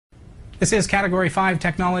This is Category 5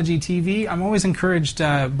 Technology TV. I'm always encouraged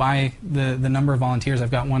by the number of volunteers.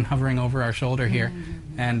 I've got one hovering over our shoulder here,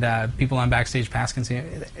 and people on Backstage Pass can see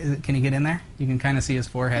it. Can you get in there? You can kind of see his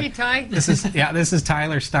forehead. Hey, Ty. This is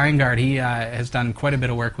Tyler Steingard. He has done quite a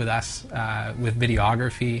bit of work with us with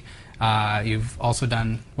videography. You've also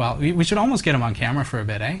done, well, we should almost get him on camera for a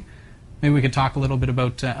bit, eh? Maybe we could talk a little bit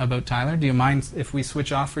about Tyler. Do you mind if we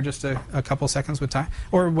switch off for just a couple seconds with Ty?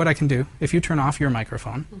 Or what I can do, if you turn off your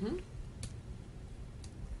microphone.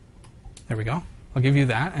 There we go. I'll give you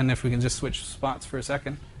that, and if we can just switch spots for a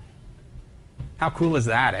second. How cool is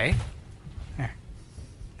that, eh? There.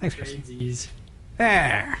 Thanks, Chris.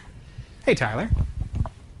 There. Hey, Tyler.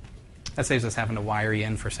 That saves us having to wire you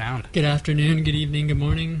in for sound. Good afternoon, good evening, good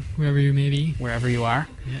morning, wherever you may be. Wherever you are.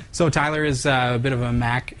 Yeah. So Tyler is a bit of a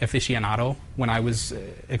Mac aficionado. When I was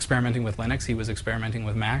experimenting with Linux, he was experimenting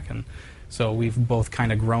with Mac, and so we've both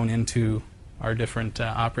kind of grown into our different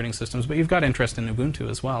operating systems. But you've got interest in Ubuntu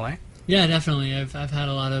as well, eh? Yeah, definitely. I've had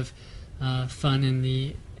a lot of fun in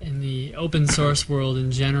the open source world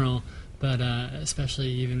in general, but especially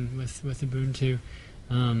even with Ubuntu.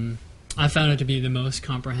 I found it to be the most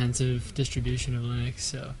comprehensive distribution of Linux,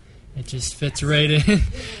 so it just fits right in.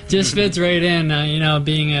 Just fits right in. You know,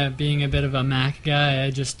 being a bit of a Mac guy,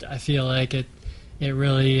 I feel like it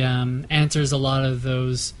really answers a lot of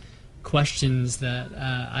those questions that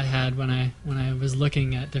I had when I was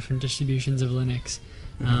looking at different distributions of Linux.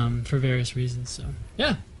 For various reasons, so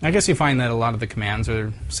yeah. I guess you find that a lot of the commands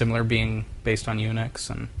are similar, being based on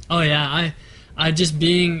Unix, and oh yeah, I just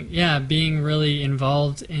being really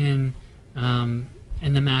involved in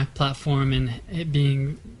the Mac platform and it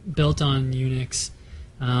being built on Unix.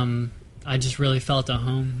 I just really felt at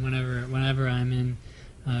home whenever I'm in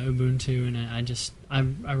Ubuntu, and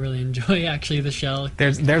I really enjoy actually the shell.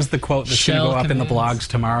 There's the quote that's going to go up commands in the blogs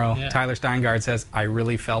tomorrow. Yeah. Tyler Steingard says, "I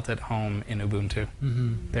really felt at home in Ubuntu."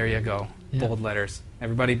 There you go, bold letters.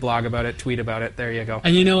 Everybody blog about it, tweet about it. There you go.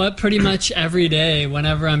 And you know what? Pretty much every day,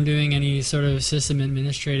 whenever I'm doing any sort of system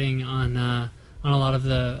administrating on a lot of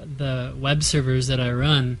the web servers that I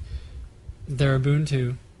run, they're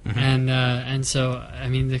Ubuntu, and so I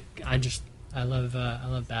mean I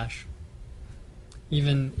love Bash.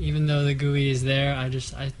 Even though the GUI is there, I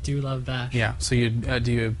do love Bash. Yeah. So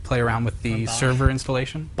do you play around with the server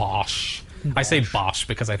installation? Bosh. I say Bosh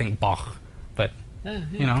because I think Bach, but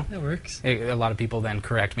you know that works. A lot of people then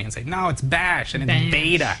correct me and say, "No, it's Bash and it's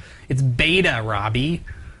beta. It's beta, Robbie."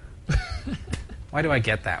 Why do I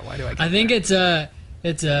get that? Why do I get that? I think it's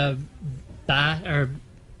a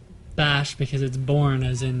Bash because it's born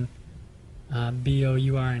as in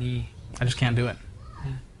Bourne. I just can't do it.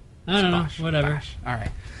 I don't know. Whatever. Bash. All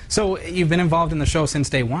right. So you've been involved in the show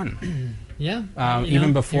since day one. Yeah.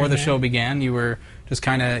 Even before the show began, you were just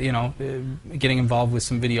kind of, getting involved with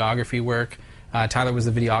some videography work. Tyler was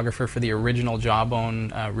the videographer for the original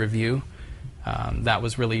Jawbone review. That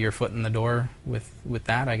was really your foot in the door with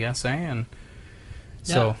that, I guess, eh? And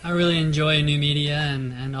so I really enjoy new media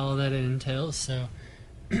and all that it entails. So,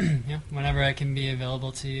 whenever I can be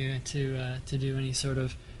available to do any sort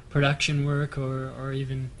of production work or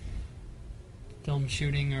even film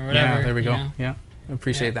shooting or whatever. Yeah, there we go. Know? Yeah,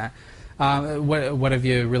 appreciate that. What have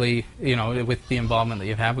you really, with the involvement that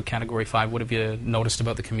you've had with Category 5, what have you noticed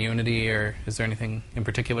about the community, or is there anything in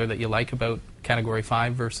particular that you like about Category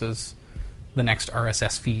 5 versus the next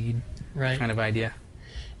RSS feed kind of idea?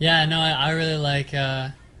 Yeah, no, I really like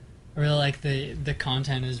the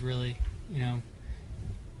content is really,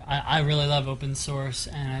 I really love open source,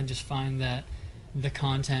 and I just find that the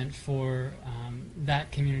content for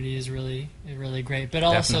that community is really great, but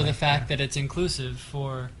also the fact that it's inclusive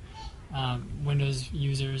for Windows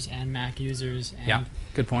users and Mac users. And, yeah,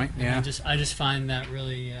 good point. Yeah, I just find that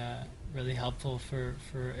really helpful for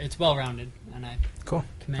it's well rounded, and I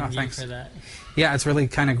commend you for that. Yeah, it's really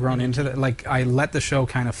kind of grown into that. Like, I let the show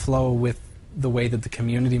kind of flow with the way that the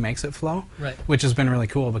community makes it flow, right? Which has been really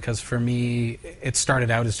cool, because for me, it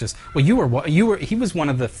started out as just he was one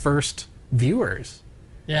of the first viewers.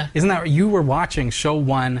 Yeah. Isn't that you were watching show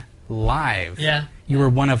 1 live? Yeah. You were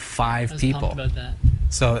one of 5 people. Pumped about that.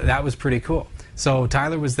 So that was pretty cool. So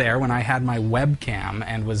Tyler was there when I had my webcam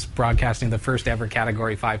and was broadcasting the first ever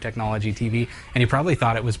Category 5 Technology TV, and he probably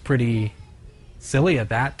thought it was pretty silly at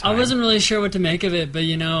that time. I wasn't really sure what to make of it, but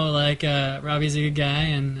Robbie's a good guy,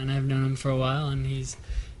 and I've known him for a while, and he's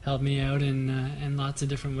helped me out in lots of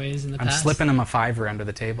different ways in the past. I'm slipping him a $5 under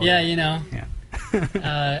the table. Yeah, Yeah.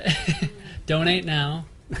 Donate now.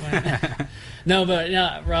 No, but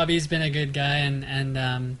Robbie's been a good guy,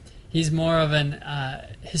 and he's more of an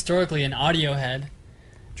historically an audio head,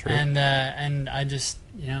 True. And I just,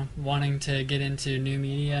 wanting to get into new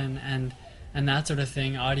media and that sort of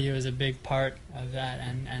thing. Audio is a big part of that,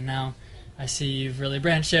 and now I see you've really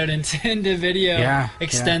branched out into video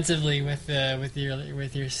extensively with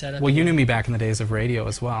your setup. Well, you knew me back in the days of radio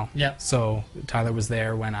as well. Yeah. So Tyler was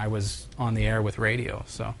there when I was on the air with radio.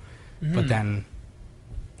 So, but then,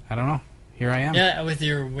 I don't know. Here I am. Yeah, with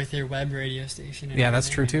your web radio station. And yeah, that's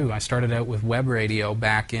true everything. too. I started out with web radio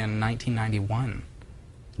back in 1991.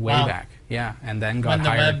 Way Wow. back. Yeah, and then got When the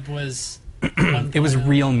hired. web was. It was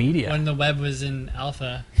real media. When the web was in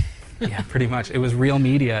alpha. Yeah, pretty much. It was real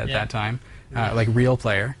media at Yeah. that time, like Real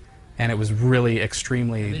Player, and it was really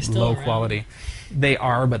extremely Are they still low around? quality. They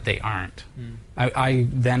are, but they aren't.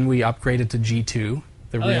 Then we upgraded to G2,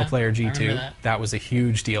 the Oh, Real yeah. Player I G2. remember that. Was a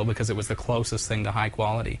huge deal because it was the closest thing to high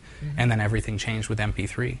quality, and then everything changed with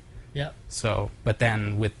MP3. Yep. So, but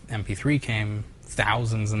then with MP3 came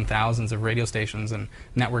thousands and thousands of radio stations and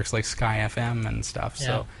networks like Sky FM and stuff. Yeah.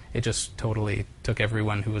 So it just totally took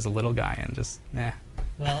everyone who was a little guy and just,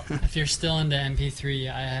 Well, if you're still into MP3,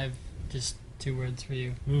 I have just 2 words for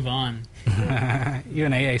you. Move on. You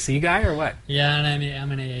an AAC guy or what? Yeah, and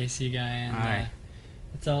I'm an AAC guy, and Alright.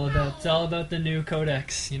 it's all about the new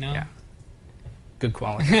codecs, Yeah. Good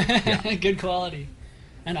quality. Yeah. Good quality,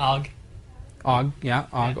 and OGG. OGG, yeah,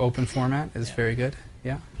 OGG open format is very good.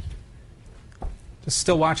 Yeah. Just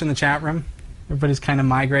still watching the chat room. Everybody's kind of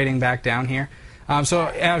migrating back down here. So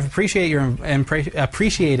I've appreciated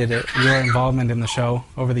your involvement in the show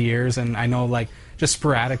over the years, and I know like just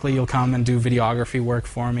sporadically you'll come and do videography work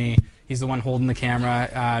for me. He's the one holding the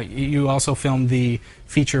camera. You also filmed the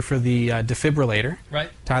feature for the defibrillator. Right.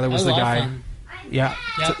 Tyler was That the a lot guy. of fun. Yeah.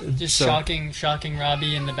 Yeah, So- just so- shocking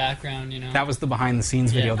Robbie in the background, That was the behind the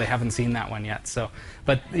scenes video. Yeah. They haven't seen that one yet. So,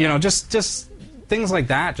 but just things like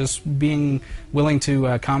that, just being willing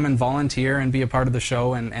to come and volunteer and be a part of the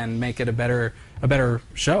show and make it a better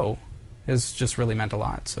show has just really meant a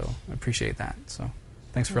lot. So I appreciate that. So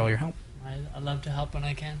thanks for all your help. I love to help when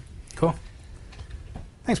I can. Cool.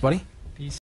 Thanks, buddy.